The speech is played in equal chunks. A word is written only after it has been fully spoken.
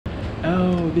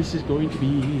Oh, this is going to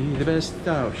be the best.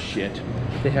 Oh, shit.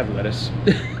 They have lettuce.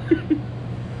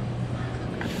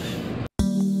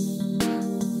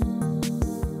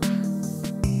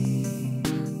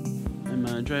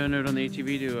 I'm driving out on the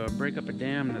ATV to break up a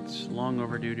dam that's long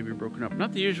overdue to be broken up.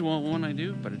 Not the usual one I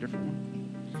do, but a different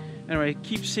one. Anyway,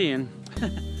 keep seeing.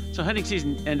 So hunting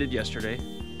season ended yesterday.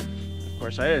 Of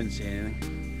course, I didn't see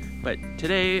anything. But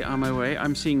today, on my way,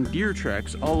 I'm seeing deer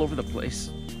tracks all over the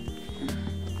place.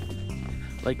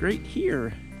 Like right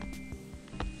here.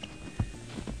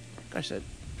 Gosh,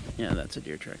 yeah, that's a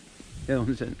deer track. The other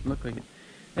ones didn't look like it.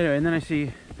 Anyway, and then I see,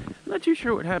 I'm not too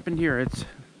sure what happened here. It's,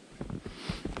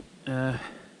 I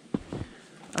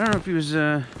don't know if he was,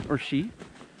 or she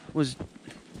was,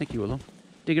 thank you, Willow,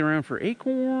 digging around for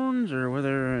acorns or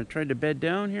whether I tried to bed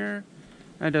down here.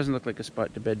 That doesn't look like a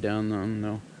spot to bed down though,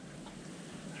 no.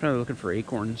 Probably looking for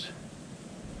acorns.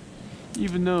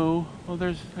 Even though, well,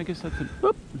 there's, I guess that's a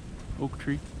whoop, oak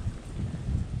tree.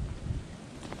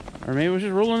 Or maybe it was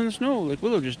just rolling in the snow like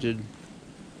Willow just did.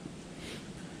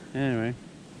 Anyway.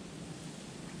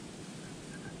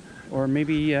 Or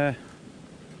maybe,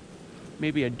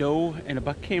 maybe a doe and a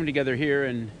buck came together here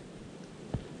and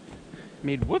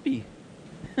made whoopee.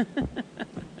 I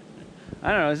don't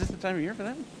know, is this the time of year for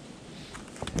that?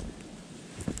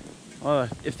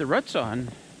 If the rut's on,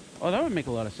 oh, that would make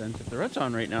a lot of sense. If the rut's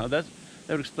on right now, that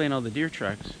would explain all the deer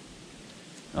tracks.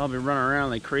 I'll be running around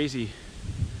like crazy.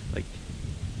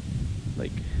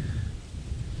 Like.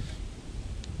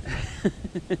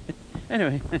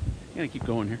 Anyway, I'm gonna keep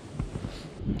going here.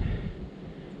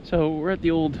 So we're at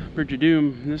the old Bridge of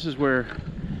Doom, and this is where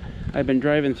I've been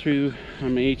driving through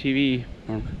on my ATV,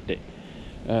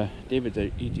 or David's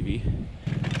ATV.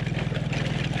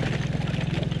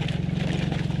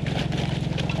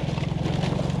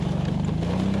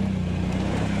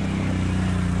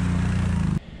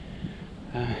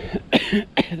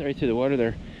 Right through the water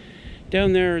there.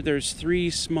 Down there, there's 3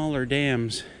 smaller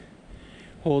dams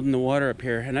holding the water up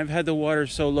here, and I've had the water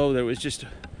so low that it was just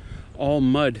all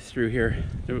mud through here.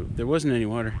 There wasn't any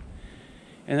water,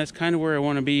 and that's kind of where I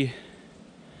want to be.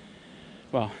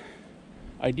 Well,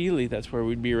 ideally that's where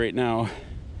we'd be right now,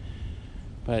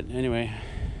 but anyway,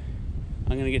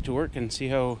 I'm gonna get to work and see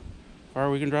how far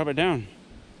we can drop it down.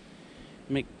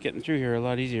 Make getting through here a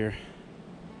lot easier.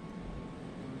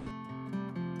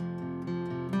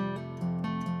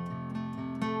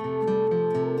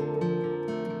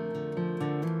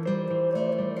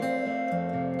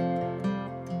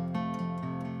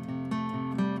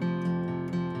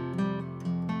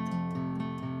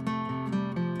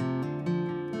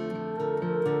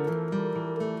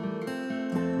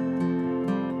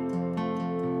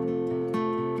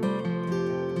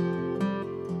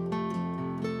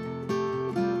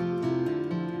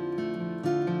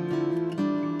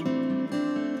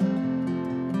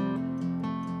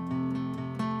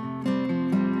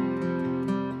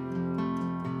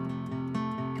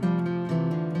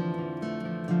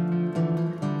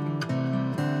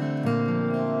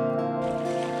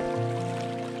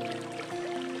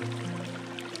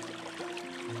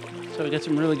 So we got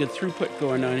some really good throughput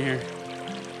going on here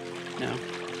now.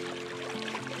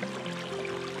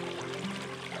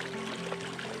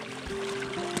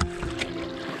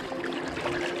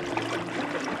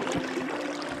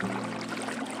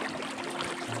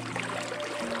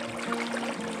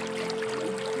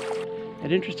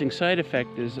 An interesting side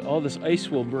effect is all this ice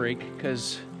will break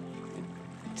because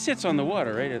it sits on the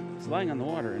water, right? It's lying on the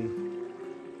water, and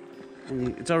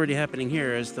it's already happening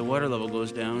here. As the water level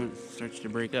goes down, it starts to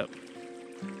break up.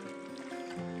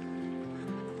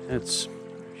 It's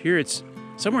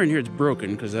somewhere in here it's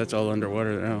broken because that's all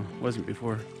underwater now. It wasn't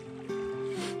before.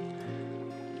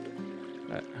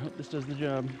 But I hope this does the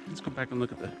job. Let's go back and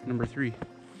look at the number 3.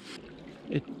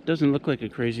 It doesn't look like a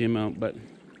crazy amount, but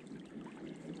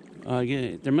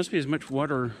yeah, there must be as much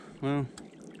water. Well,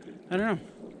 I don't know.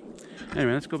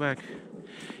 Anyway, let's go back.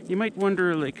 You might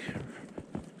wonder, like,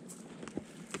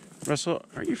 Russell,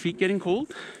 are your feet getting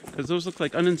cold? Because those look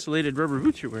like uninsulated rubber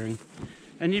boots you're wearing.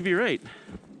 And you'd be right.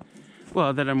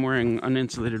 Well, that I'm wearing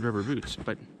uninsulated rubber boots,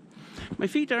 but my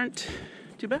feet aren't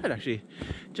too bad, actually.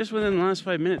 Just within the last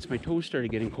 5 minutes, my toes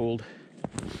started getting cold.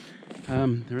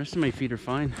 The rest of my feet are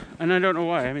fine. And I don't know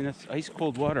why. I mean, that's ice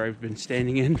cold water I've been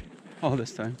standing in all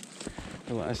this time.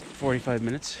 For the last 45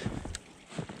 minutes.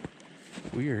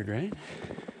 Weird, right?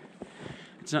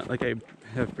 It's not like I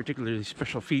have particularly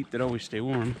special feet that always stay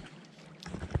warm.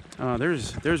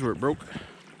 There's where it broke.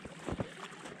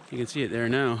 You can see it there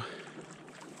now.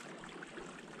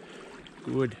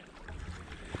 Good.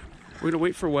 We're gonna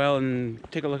wait for a while and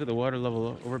take a look at the water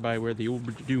level over by where the old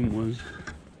Bridge of Doom was.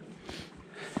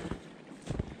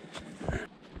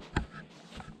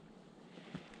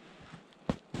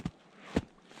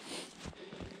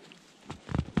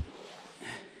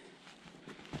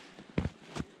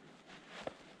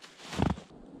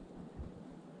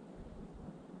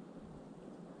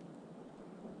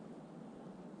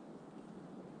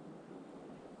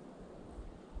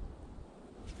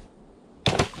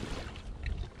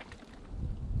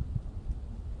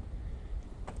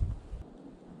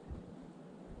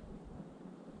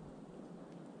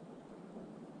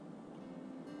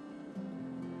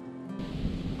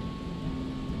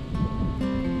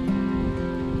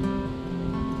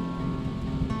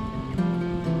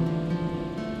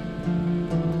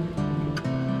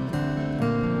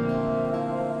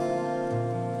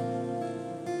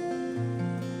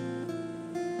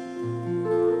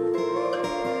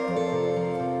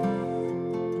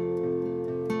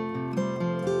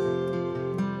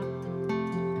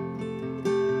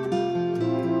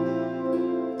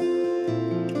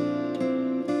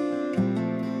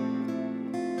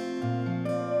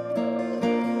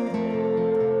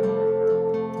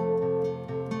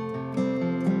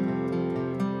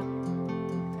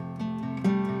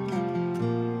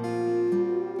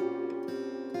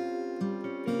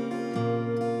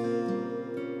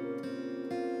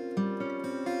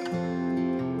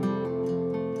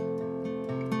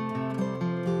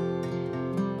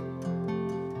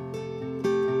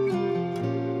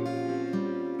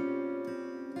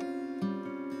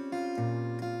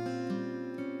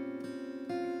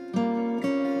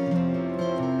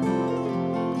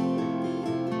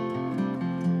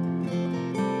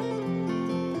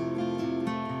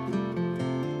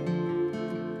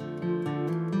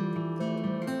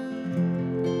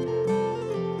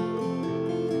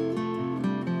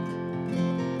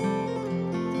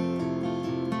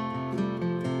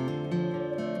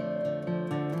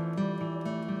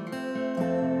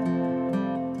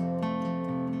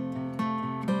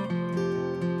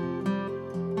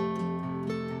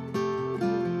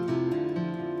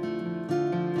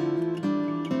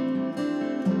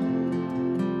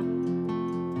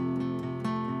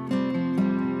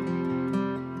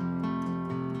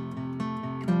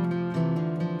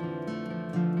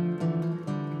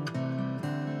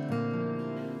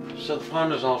 So the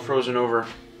pond is all frozen over,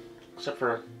 except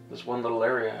for this one little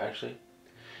area, actually.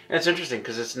 And it's interesting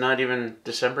because it's not even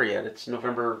December yet. It's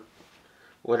November,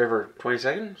 whatever,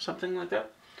 22nd, something like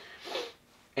that.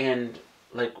 And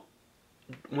like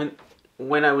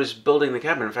when I was building the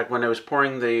cabin, in fact, when I was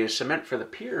pouring the cement for the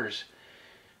piers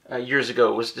years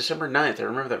ago, it was December 9th. I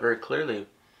remember that very clearly.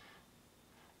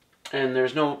 And there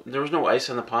was no ice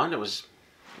on the pond. It was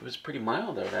pretty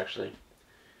mild out, actually.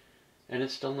 And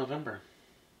it's still November.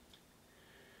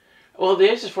 Well,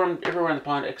 the ice is formed everywhere in the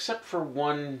pond except for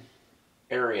one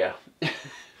area,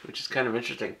 which is kind of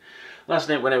interesting. Last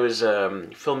night when I was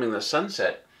filming the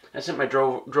sunset, I sent my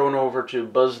drone over to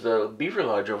buzz the beaver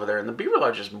lodge over there, and the beaver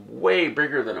lodge is way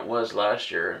bigger than it was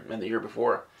last year and the year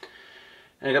before.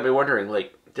 And it got me wondering,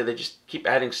 like, did they just keep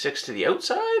adding sticks to the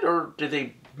outside, or did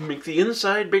they make the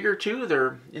inside bigger too?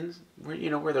 They're in,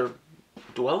 where they're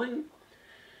dwelling.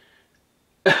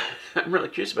 I'm really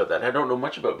curious about that. I don't know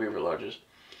much about beaver lodges.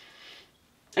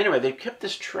 Anyway, they kept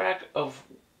this track of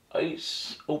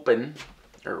ice open,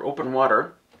 or open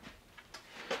water.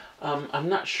 I'm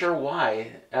not sure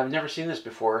why. I've never seen this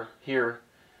before here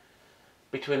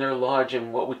between their lodge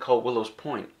and what we call Willows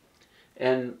Point.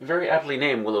 And very aptly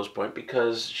named Willows Point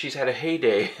because she's had a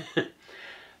heyday.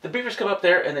 The beavers come up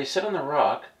there and they sit on the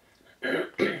rock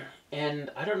and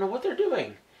I don't know what they're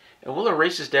doing. And Willow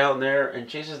races down there and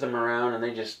chases them around and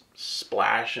they just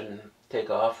splash and take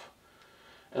off.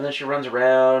 And then she runs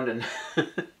around and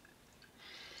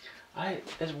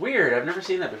it's weird. I've never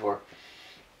seen that before.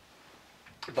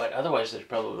 But otherwise there's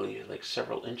probably like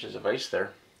several inches of ice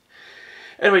there.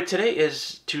 Anyway, today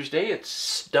is Tuesday. It's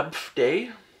Stumpf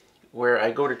Day, where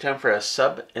I go to town for a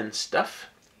sub and stuff.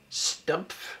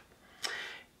 Stumpf.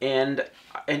 And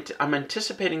I'm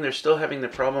anticipating they're still having the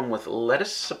problem with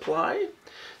lettuce supply.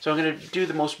 So I'm going to do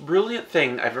the most brilliant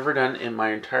thing I've ever done in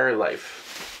my entire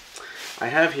life. I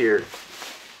have here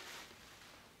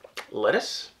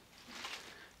lettuce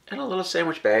and a little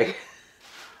sandwich bag.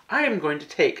 I am going to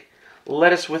take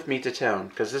lettuce with me to town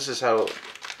because this is how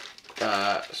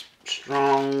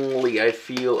strongly I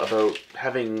feel about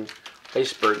having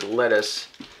iceberg lettuce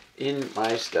in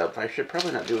my stuff. I should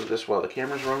probably not do this while the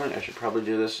camera's rolling. I should probably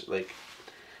do this like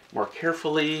more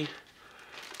carefully.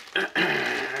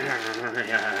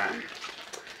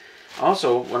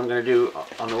 Also, what I'm going to do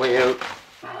on the way out,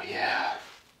 oh yeah,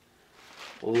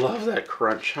 love that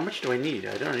crunch. How much do I need?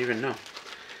 I don't even know.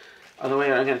 On the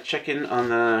way out, I'm going to check in on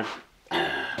the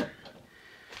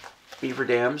beaver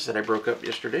dams that I broke up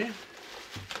yesterday.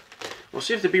 We'll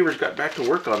see if the beavers got back to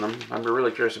work on them. I'm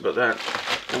really curious about that.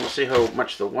 And we'll see how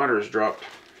much the water has dropped.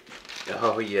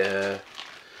 Oh yeah.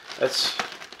 That's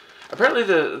apparently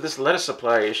this lettuce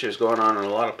supply issue is going on in a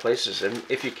lot of places. And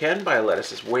if you can buy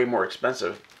lettuce, it's way more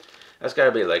expensive. That's got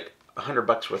to be like $100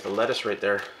 worth of lettuce right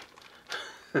there.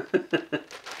 And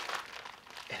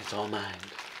it's all mine.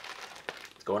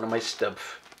 It's going to my stub.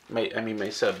 My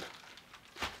sub.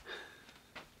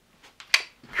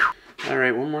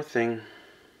 Alright, one more thing.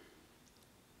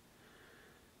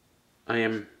 I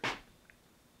am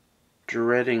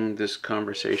dreading this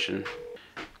conversation.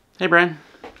 Hey, Brian.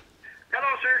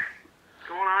 Hello, sir. What's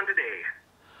going on today?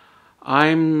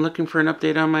 I'm looking for an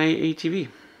update on my ATV.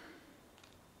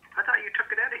 I thought you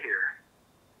took it out of here.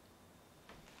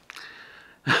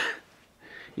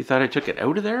 You thought I took it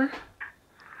out of there?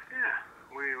 Yeah,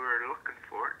 we were looking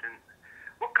for it. And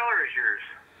what color is yours?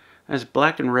 It's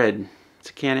black and red. It's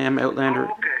a Can-Am Outlander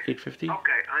 850.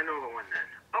 Okay, I know the one then.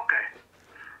 Okay.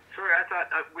 Sorry, I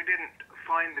thought we didn't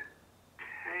find the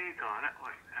tag on it.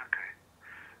 Okay.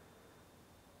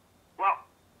 Well,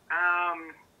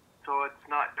 so it's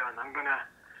not done.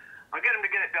 I'll get him to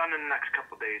get it done in the next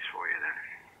couple of days for you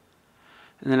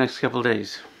then. In the next couple of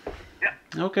days? Yeah.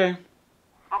 Okay.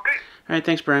 Okay. Alright,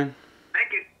 thanks, Brian.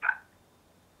 Thank you. Bye.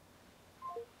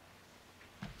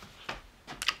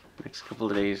 Next couple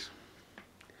of days.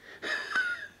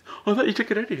 I thought you took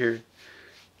it out of here.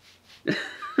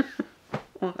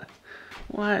 What?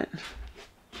 What?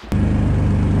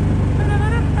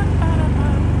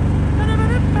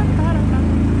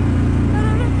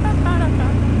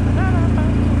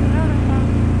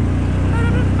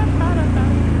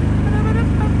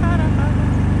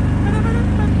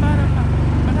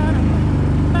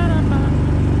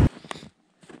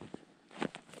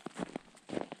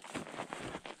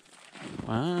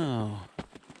 Wow.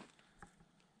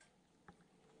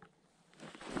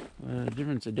 What a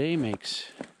difference a day makes.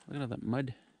 Look at all that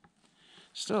mud.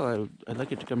 Still, I'd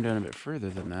like it to come down a bit further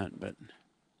than that, but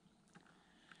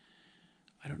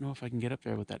I don't know if I can get up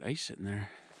there with that ice sitting there.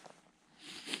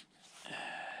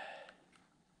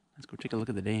 Let's go take a look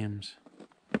at the dams.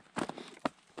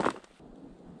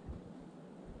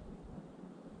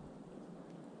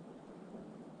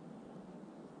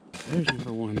 There's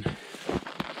number one.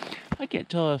 I can't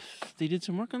tell if they did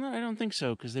some work on that. I don't think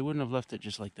so, because they wouldn't have left it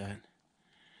just like that.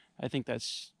 I think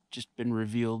that's just been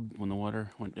revealed when the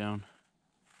water went down.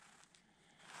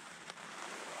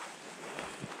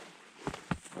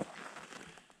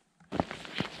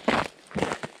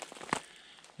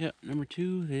 Yep, number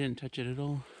two, they didn't touch it at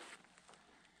all.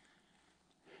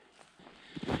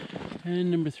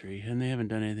 And number three, and they haven't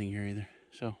done anything here either,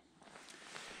 so.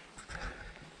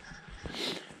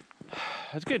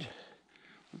 That's good.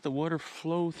 Let the water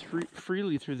flow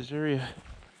freely through this area.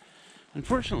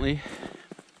 Unfortunately,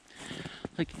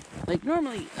 like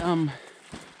normally,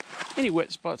 any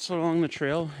wet spots along the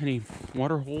trail, any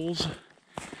water holes,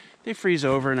 they freeze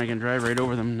over and I can drive right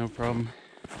over them, no problem.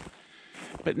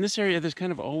 But in this area, there's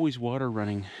kind of always water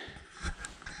running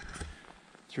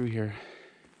through here.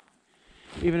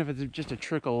 Even if it's just a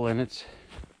trickle and it's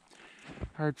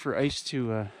hard for ice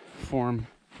to form,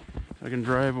 so I can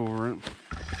drive over it.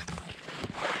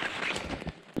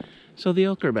 So the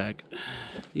elk are back.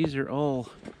 These are all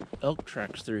elk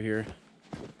tracks through here.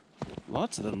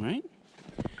 Lots of them, right?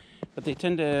 But they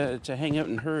tend to hang out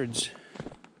in herds.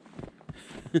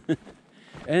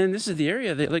 And this is the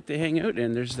area they like to hang out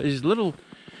in. There's these little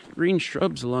green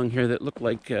shrubs along here that look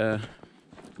like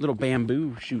little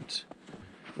bamboo shoots,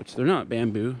 which they're not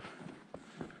bamboo.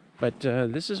 But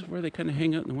this is where they kind of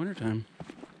hang out in the wintertime.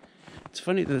 It's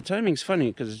funny, the timing's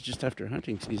funny because it's just after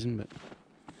hunting season, but...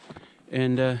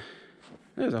 And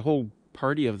there's a whole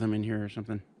party of them in here or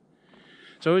something.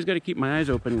 So I always got to keep my eyes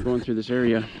open going through this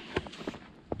area.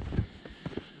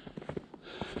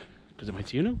 Because I might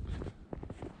see,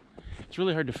 it's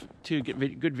really hard to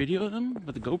get good video of them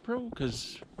with the GoPro,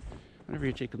 because whenever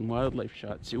you're taking wildlife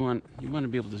shots, you want to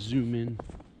be able to zoom in.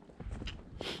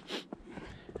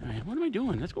 All right, what am I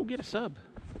doing? Let's go get a sub.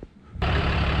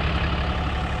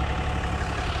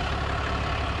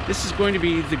 This is going to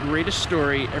be the greatest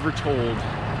story ever told.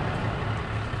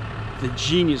 The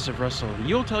genius of Russell.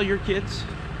 You'll tell your kids,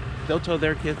 they'll tell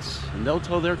their kids, and they'll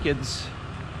tell their kids.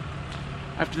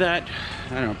 After that,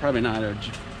 I don't know, probably not. It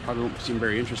probably won't seem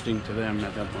very interesting to them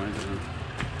at that point.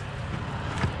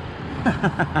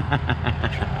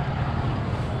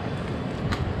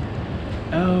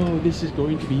 Oh, this is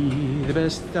going to be the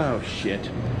best. Oh,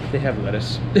 shit. They have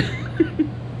lettuce.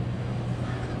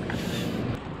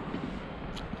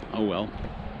 Oh, well.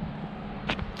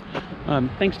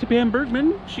 Thanks to Pam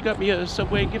Bergman. She got me a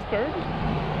Subway gift card.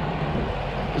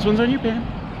 This one's on you, Pam.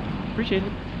 Appreciate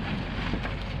it.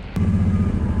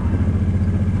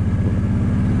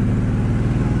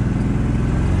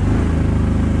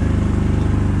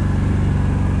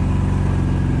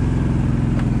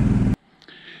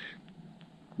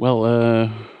 Well,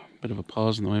 bit of a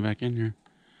pause on the way back in here.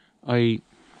 I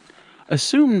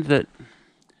assumed that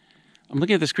I'm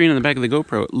looking at the screen on the back of the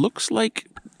GoPro. It looks like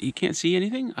you can't see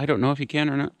anything. I don't know if you can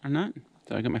or not.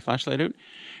 So I got my flashlight out.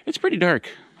 It's pretty dark.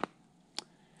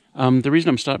 The reason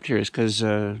I'm stopped here is because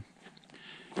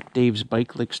Dave's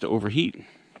bike likes to overheat,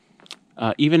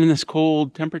 even in this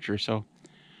cold temperature. So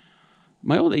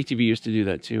my old ATV used to do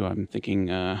that too. I'm thinking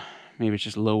maybe it's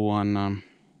just low on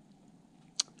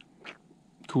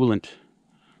coolant,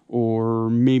 or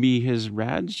maybe his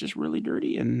rad's just really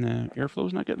dirty and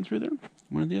airflow's not getting through there.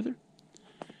 One or the other.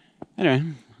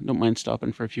 Anyway, don't mind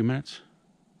stopping for a few minutes.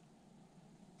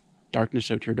 Darkness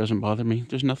out here doesn't bother me.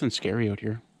 There's nothing scary out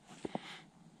here.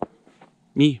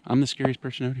 Me, I'm the scariest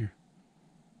person out here.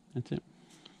 That's it.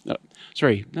 Oh,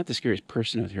 sorry, not the scariest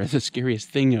person out here. The scariest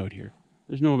thing out here.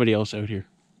 There's nobody else out here.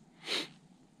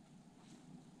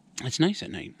 It's nice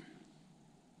at night.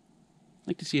 I'd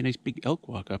like to see a nice big elk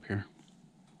walk up here.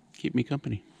 Keep me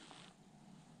company.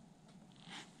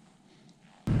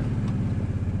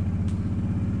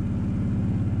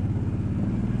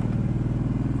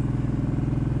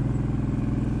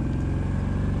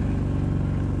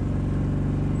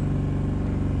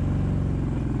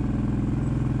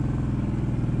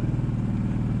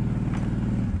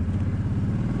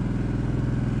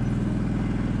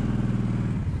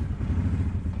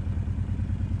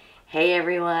 Hey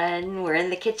everyone, we're in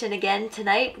the kitchen again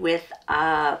tonight with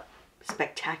a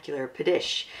spectacular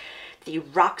padish. The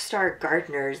rockstar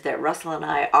gardeners that Russell and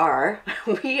I are,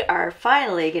 we are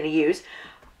finally going to use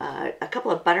a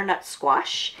couple of butternut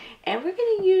squash, and we're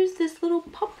going to use this little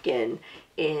pumpkin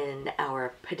in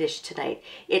our padish tonight.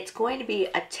 It's going to be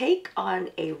a take on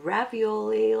a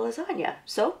ravioli lasagna.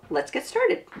 So let's get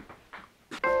started.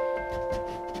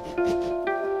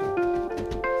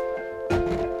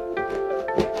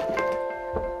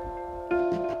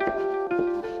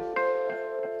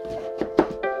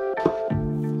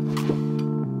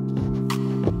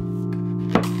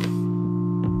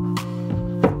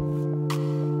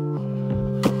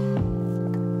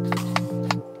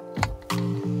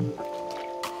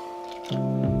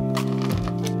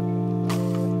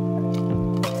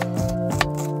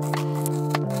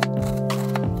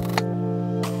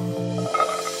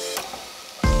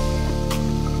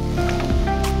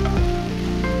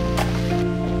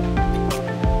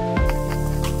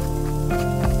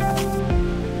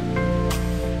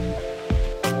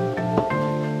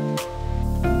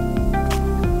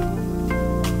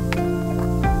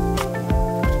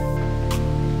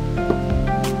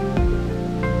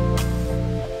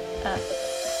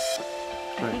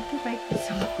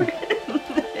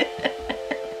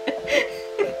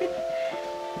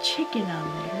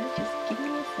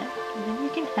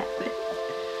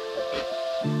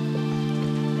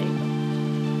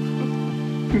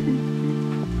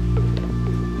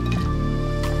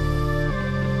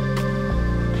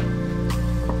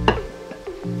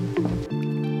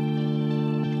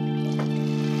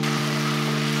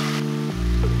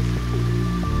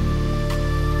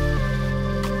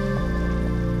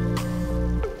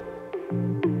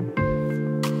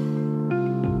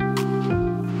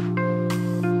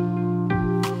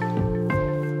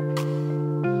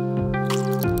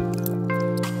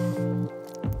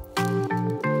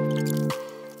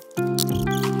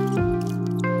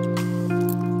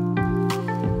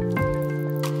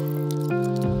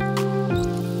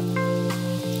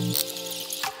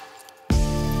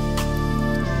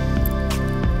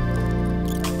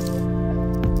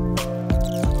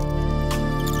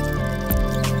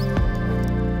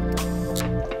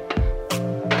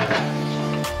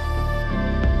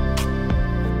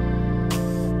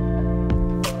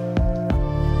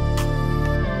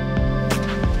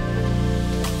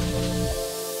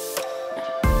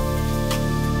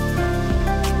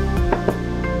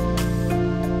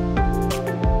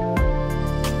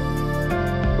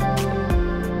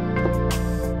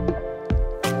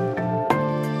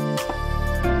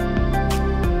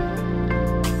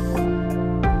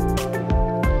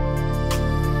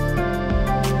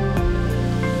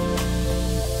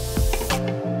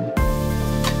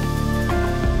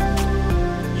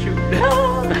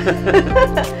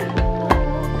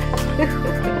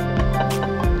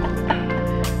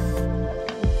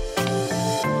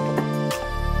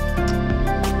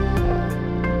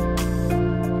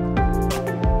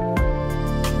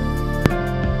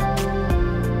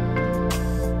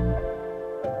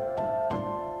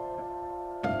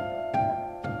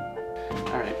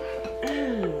 Alright.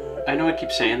 I know I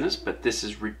keep saying this, but this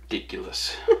is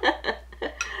ridiculous.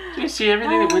 Do you see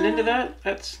everything that went into that?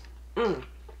 That's...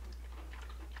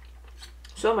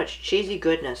 So much cheesy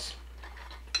goodness.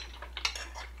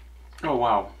 Oh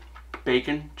wow.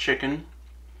 Bacon, chicken,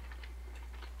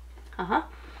 Uh-huh.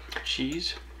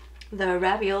 cheese. The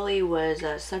ravioli was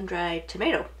a sun-dried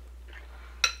tomato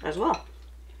as well.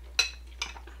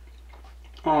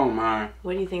 Oh my.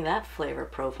 What do you think of that flavor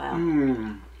profile?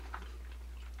 Mmm.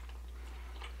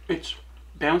 It's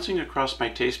bouncing across my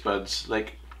taste buds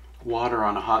like water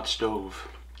on a hot stove.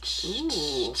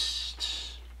 Ooh.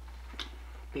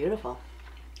 Beautiful.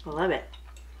 I love it.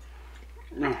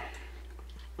 Mm.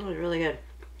 It was really good.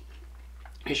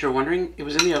 In case you're wondering, it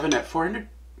was in the oven at 400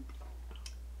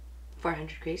 400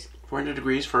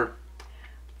 degrees for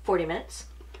 40 minutes.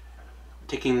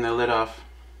 taking the lid off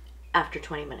After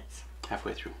 20 minutes.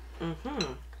 halfway through.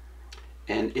 Mm-hmm.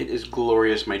 And it is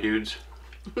glorious, my dudes.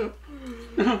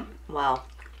 Wow.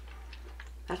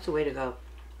 That's the way to go.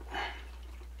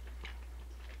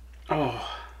 Oh,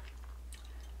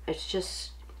 It's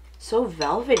just so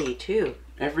velvety, too.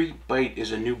 every bite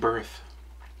is a new birth.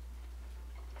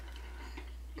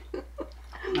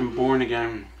 I'm born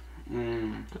again.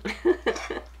 Mm.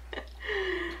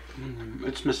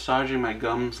 It's massaging my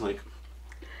gums like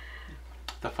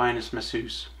the finest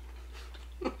masseuse.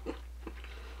 We're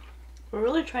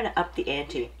really trying to up the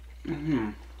ante Mm-hmm.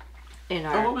 in Oh,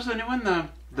 what our was the new one?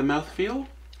 The mouthfeel?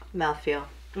 mouthfeel.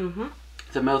 Mm-hmm.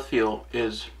 The mouthfeel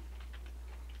is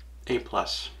A+.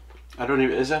 I don't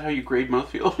even... Is that how you grade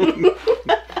mouthfeel?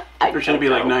 Or should it be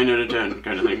like 9 out of 10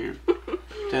 kind of thing here?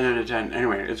 10 out of 10.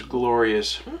 Anyway, it's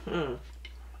glorious. Mm-hmm.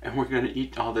 And we're going to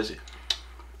eat all this.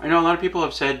 I know a lot of people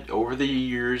have said over the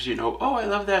years, you know, oh, I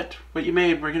love that, what you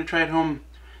made. We're going to try it home.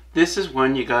 This is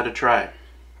one you got to try.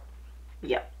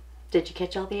 Yep. Did you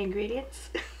catch all the ingredients?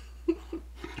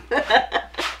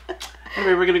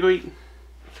 Anyway, we're going to go eat.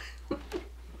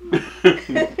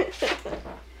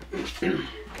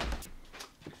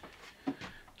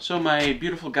 So my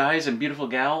beautiful guys and beautiful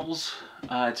gals,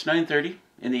 it's 9:30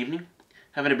 in the evening,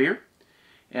 having a beer,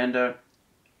 and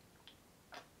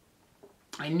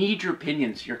I need your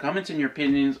opinions, your comments and your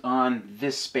opinions on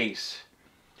this space.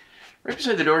 Right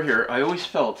beside the door here, I always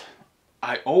felt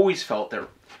that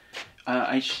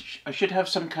I should have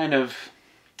some kind of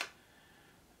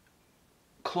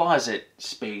closet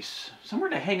space, somewhere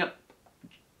to hang up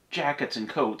jackets and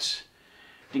coats,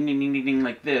 ding ding ding ding ding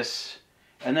like this,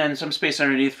 and then some space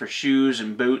underneath for shoes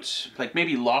and boots, like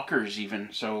maybe lockers even,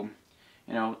 so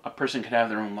you know a person could have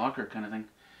their own locker kind of thing.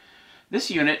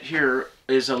 This unit here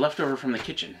is a leftover from the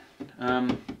kitchen,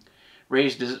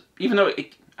 raised as, even though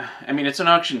it's an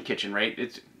auction kitchen, right?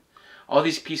 It's all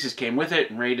these pieces came with it,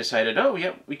 and Ray decided, oh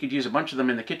yeah, we could use a bunch of them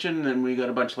in the kitchen, and we got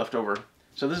a bunch left over.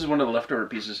 So this is one of the leftover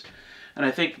pieces. And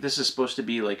I think this is supposed to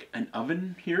be like an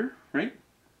oven here, right?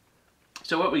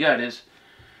 So what we got is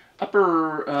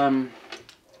upper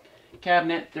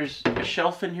cabinet. There's a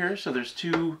shelf in here, so there's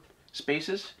 2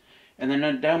 spaces. And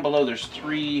then down below there's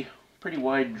 3 pretty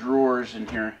wide drawers in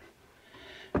here.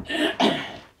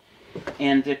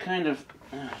 And to kind of,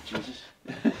 oh, Jesus.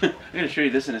 I'm going to show you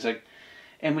this in a sec.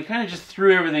 And we kind of just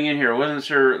threw everything in here. I wasn't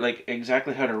sure like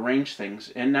exactly how to arrange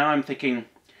things. And now I'm thinking,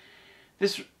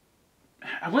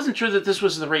 I wasn't sure that this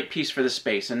was the right piece for the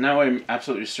space. And now I'm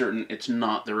absolutely certain it's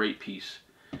not the right piece.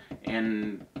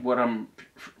 And what I'm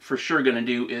for sure going to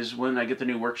do is when I get the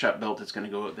new workshop built, it's going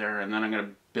to go out there. And then I'm going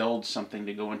to build something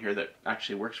to go in here that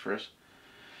actually works for us.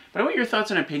 But I want your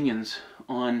thoughts and opinions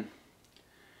on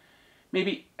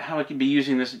maybe how I could be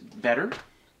using this better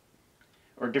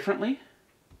or differently.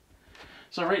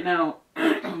 So right now,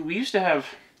 we used to have,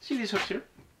 see these hooks here?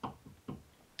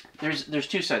 There's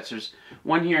 2 sets. There's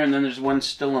one here and then there's one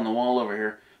still on the wall over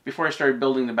here. Before I started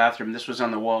building the bathroom, this was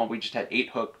on the wall. We just had 10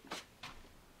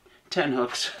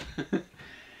 hooks,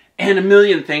 and a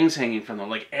million things hanging from them,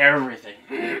 like everything.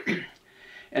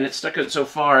 And it stuck out so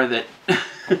far that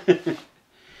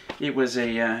it was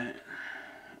a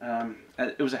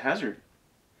hazard.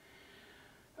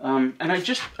 And I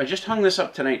just hung this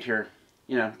up tonight here,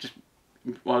 you know, just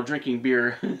while drinking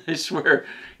beer. I swear,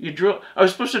 I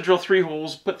was supposed to drill 3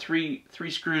 holes, put three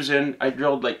screws in. I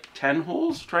drilled like 10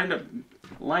 holes trying to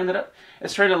line it up.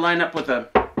 It's trying to line up with a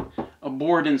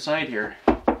board inside here,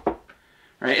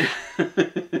 right?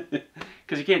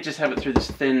 Because you can't just have it through this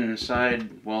thin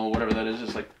side wall, whatever that is.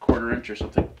 It's like 1/4 inch or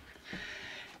something.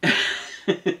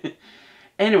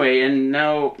 Anyway, and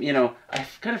now, you know, I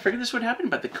kind of figured this would happen,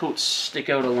 but the coats stick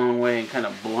out a long way and kind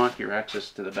of block your access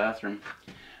to the bathroom.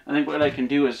 I think what I can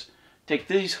do is take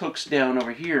these hooks down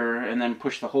over here and then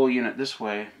push the whole unit this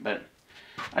way, but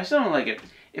I still don't like it.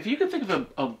 If you could think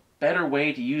of a better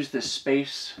way to use this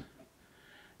space,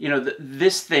 you know,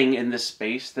 this thing in this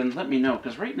space, then let me know.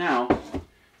 Because right now,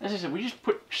 as I said, we just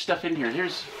put stuff in here.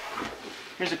 Here's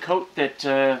a coat that,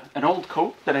 an old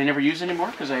coat that I never use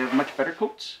anymore because I have much better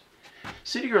coats.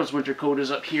 City Girl's winter coat is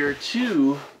up here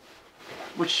too,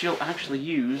 which she'll actually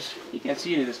use. You can't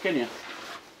see any of this, can you?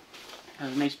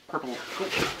 Has a nice purple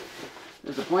coat.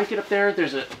 There's a blanket up there.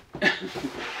 There's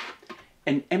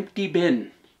an empty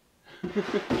bin.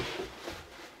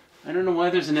 I don't know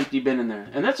why there's an empty bin in there.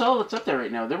 And that's all that's up there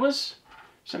right now. There was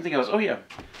something else. Oh yeah,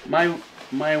 my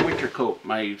winter coat,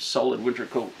 my solid winter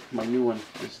coat, my new one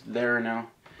is there now.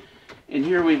 And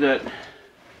here we've got, I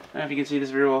don't know if you can see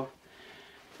this very well,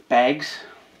 bags,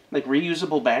 like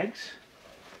reusable bags.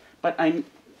 But I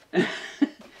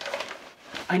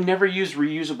never use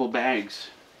reusable bags.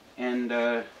 And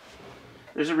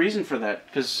there's a reason for that.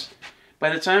 Because by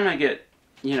the time I get,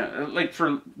 you know, like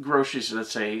for groceries,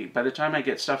 let's say, by the time I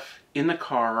get stuff in the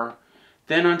car,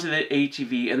 then onto the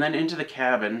ATV, and then into the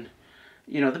cabin,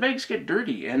 you know, the bags get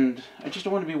dirty. And I just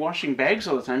don't want to be washing bags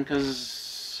all the time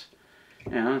because,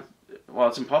 you know, well,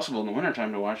 it's impossible in the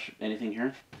wintertime to wash anything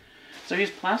here. So I use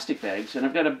plastic bags, and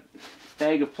I've got a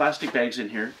bag of plastic bags in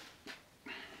here.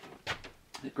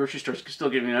 The grocery store's still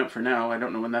giving it out for now. I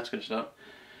don't know when that's going to stop.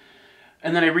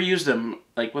 And then I reuse them.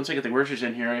 Like, once I get the groceries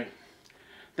in here,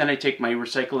 then I take my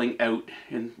recycling out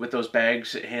with those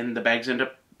bags, and the bags end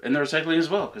up in the recycling as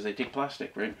well, because they take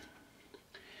plastic, right?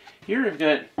 Here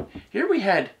we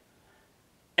had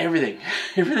everything.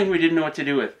 Everything we didn't know what to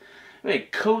do with. We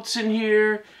had coats in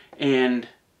here, and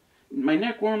my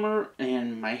neck warmer,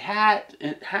 and my hat,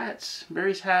 and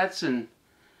various hats, and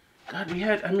God,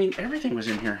 I mean, everything was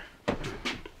in here.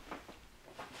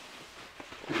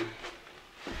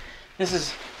 This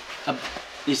is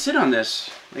you sit on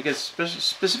this, like it's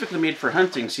specifically made for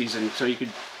hunting season, so you could,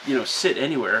 you know, sit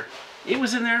anywhere. It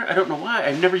was in there. I don't know why.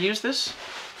 I've never used this.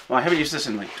 Well, I haven't used this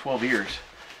in like 12 years.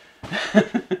 I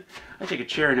take a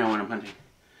chair now when I'm hunting.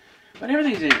 But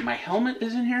everything's in here. My helmet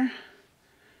is in here.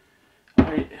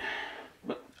 But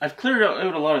I've cleared out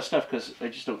a lot of stuff because I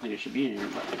just don't think it should be in here.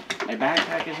 But my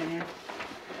backpack is in here.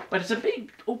 But it's a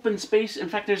big open space. In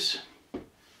fact, there's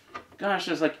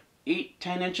like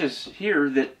 8-10 inches here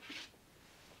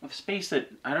of space that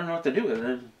I don't know what to do with.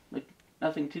 There's like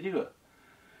nothing to do with.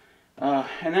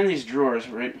 And then these drawers,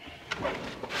 right?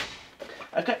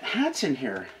 I've got hats in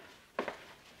here.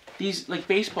 These like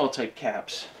baseball type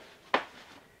caps.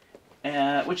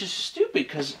 Which is stupid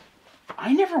because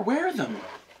I never wear them.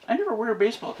 I never wear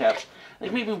baseball caps.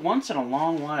 Like maybe once in a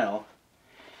long while.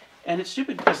 And it's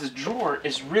stupid because this drawer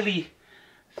is really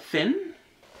thin.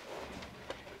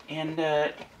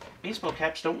 And baseball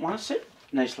caps don't want to sit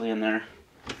nicely in there.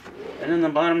 And in the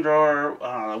bottom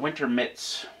drawer, winter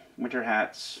mitts, winter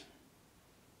hats.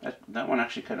 That one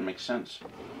actually kind of makes sense.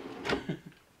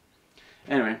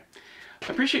 Anyway, I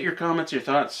appreciate your comments, your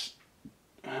thoughts.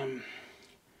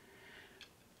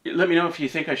 Let me know if you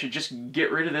think I should just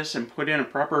get rid of this and put in a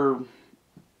proper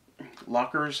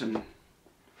lockers and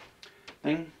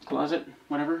thing, closet,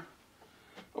 whatever.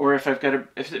 Or if I've got a,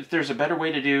 if there's a better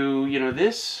way to do, you know,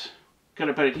 this, could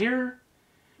I put it here?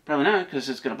 Probably not, because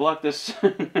it's going to block this.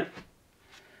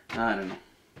 I don't know.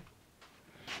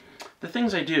 The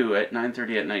things I do at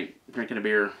 9:30 at night, drinking a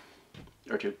beer,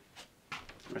 or 2,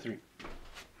 or 3.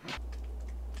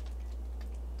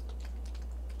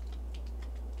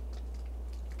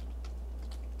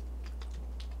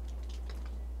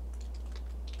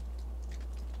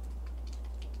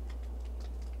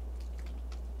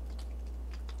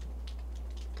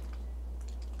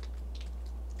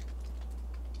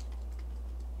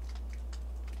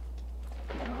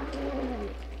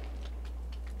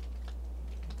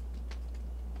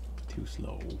 Too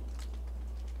slow.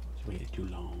 It's waited too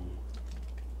long.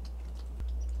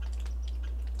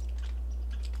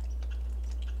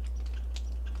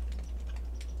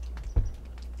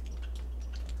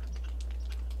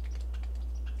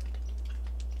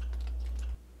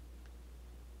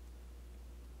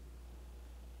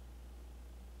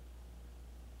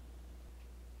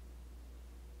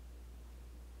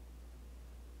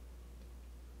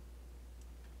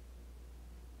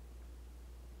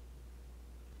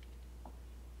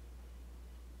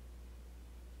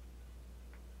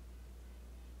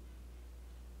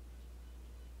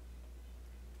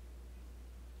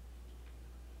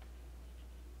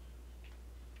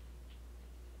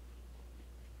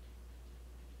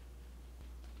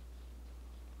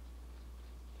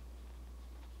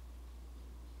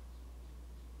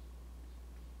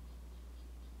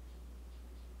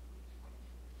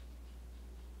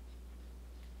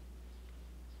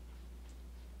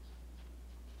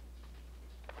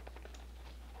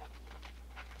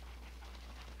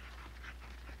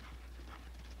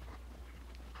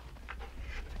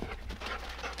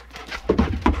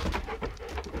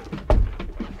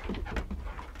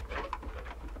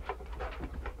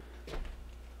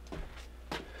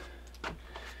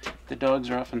 The dogs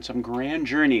are off on some grand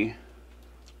journey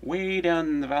way down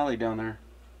in the valley down there.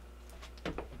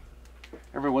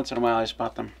 Every once in a while I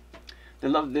spot them. They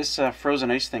love this frozen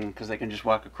ice thing because they can just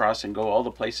walk across and go all the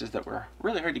places that were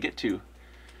really hard to get to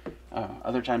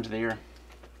other times of the year.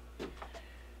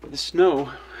 The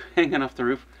snow hanging off the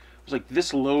roof was like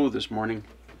this low this morning.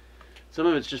 Some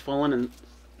of it's just fallen and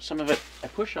some of it I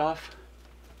push off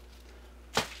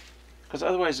because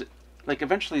otherwise, like,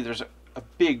 eventually there's a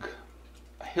big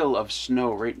hill of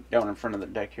snow right down in front of the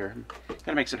deck here. Kind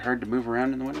of makes it hard to move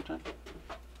around in the wintertime.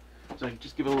 So I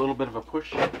just give it a little bit of a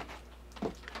push.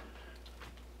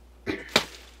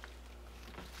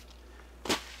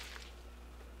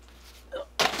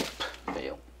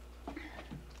 Fail.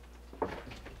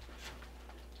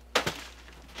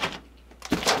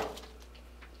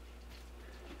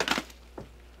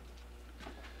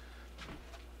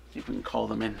 See if we can call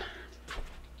them in.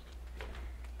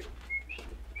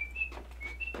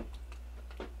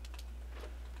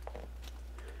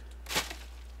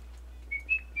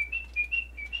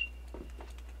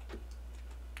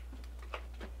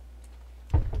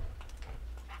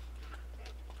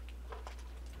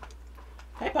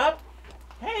 Hey, Pop.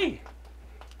 Hey.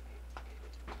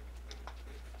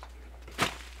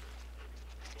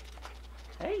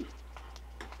 Hey.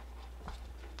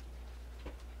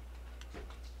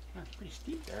 That's pretty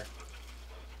steep there.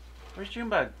 Where's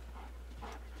Junebug?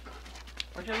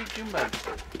 Where'd you leave Junebug?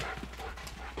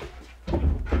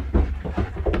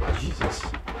 Jesus.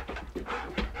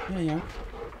 Yeah, yeah.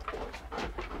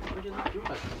 Where'd you leave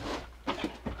Junebug?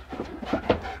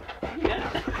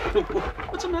 Yeah.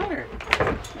 What's the matter?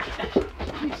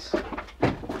 Jeez.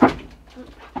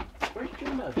 Where's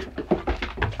Junebug?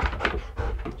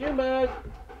 Junebug!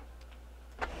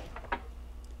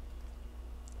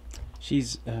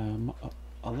 She's a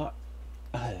lot.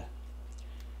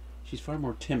 She's far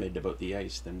more timid about the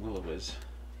ice than Willow is.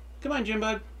 Come on,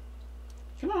 Junebug.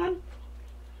 Come on.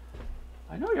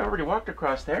 I know you already walked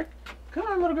across there. Come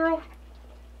on, little girl.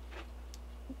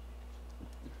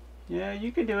 Yeah,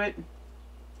 you can do it.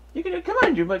 You can do it. Come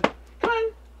on, Junebug. Come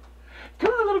on.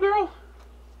 Come on, little girl.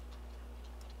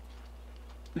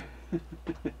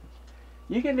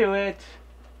 You can do it.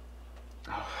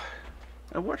 Oh,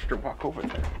 I watched her walk over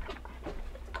there.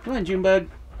 Come on, Junebug.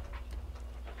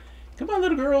 Come on,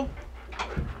 little girl.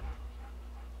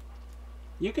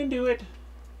 You can do it.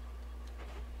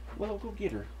 Well, go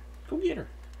get her. Go get her.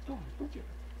 Go get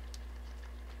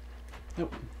her. Oh,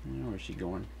 I know where she's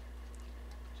going.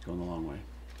 She's going the long way.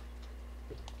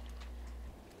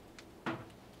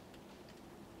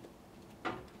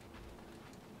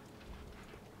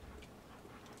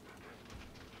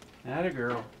 Atta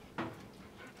girl.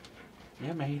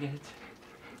 You made it.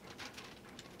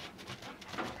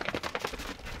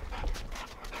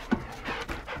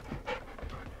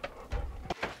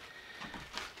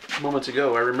 moments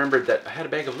ago, I remembered that I had a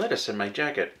bag of lettuce in my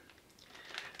jacket.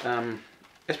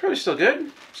 It's probably still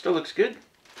good. Still looks good.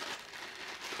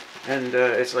 And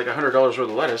it's like $100 worth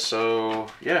of lettuce, so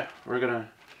yeah, we're gonna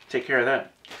take care of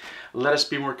that. Let us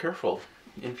be more careful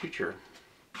in future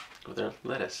with our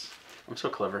lettuce. I'm so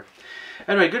clever.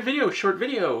 Anyway, good video, short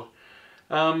video.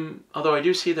 Although I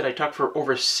do see that I talked for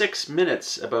over 6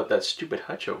 minutes about that stupid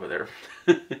hutch over there.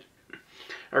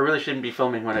 I really shouldn't be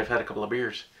filming when I've had a couple of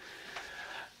beers.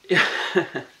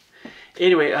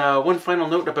 Anyway, one final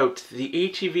note about the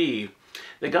ATV.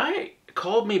 The guy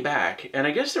called me back, and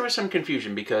I guess there was some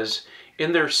confusion because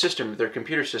in their system, their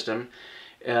computer system,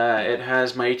 it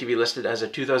has my ATV listed as a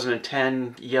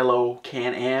 2010 yellow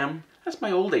Can-Am. That's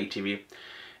my old ATV.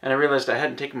 And I realized I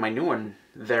hadn't taken my new one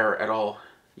there at all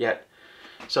yet.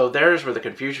 So there's where the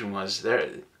confusion was.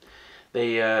 They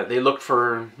looked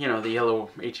for, you know, the yellow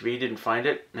ATV, didn't find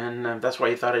it, and that's why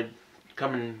he thought I'd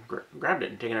come and grabbed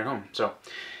it and taken it home. So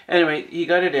anyway, he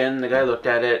got it in, the guy looked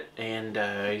at it, and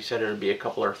he said it would be a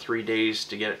couple or 3 days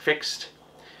to get it fixed.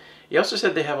 He also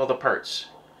said they have all the parts.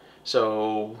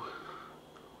 So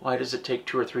why does it take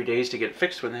 2 or 3 days to get it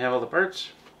fixed when they have all the parts?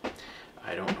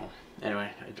 I don't know.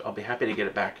 Anyway, I'll be happy to get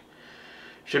it back.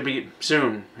 Should be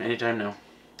soon, anytime now.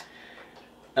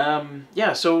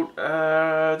 Yeah, so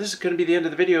this is going to be the end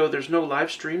of the video. There's no live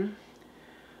stream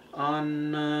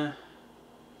on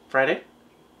Friday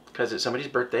because it's somebody's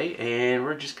birthday, and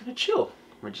we're just going to chill.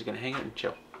 We're just going to hang out and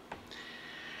chill.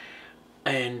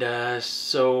 And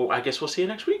so I guess we'll see you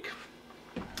next week.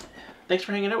 Thanks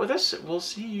for hanging out with us. We'll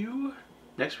see you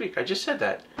next week. I just said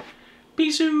that.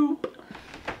 Peace soup.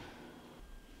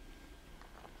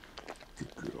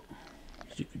 Good girl.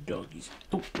 Good doggies.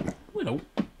 Oh, hello.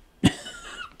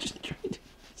 Just trying to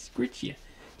scritch you.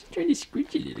 Just trying to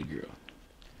scritch you, little girl.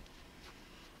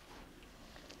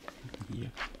 Yeah.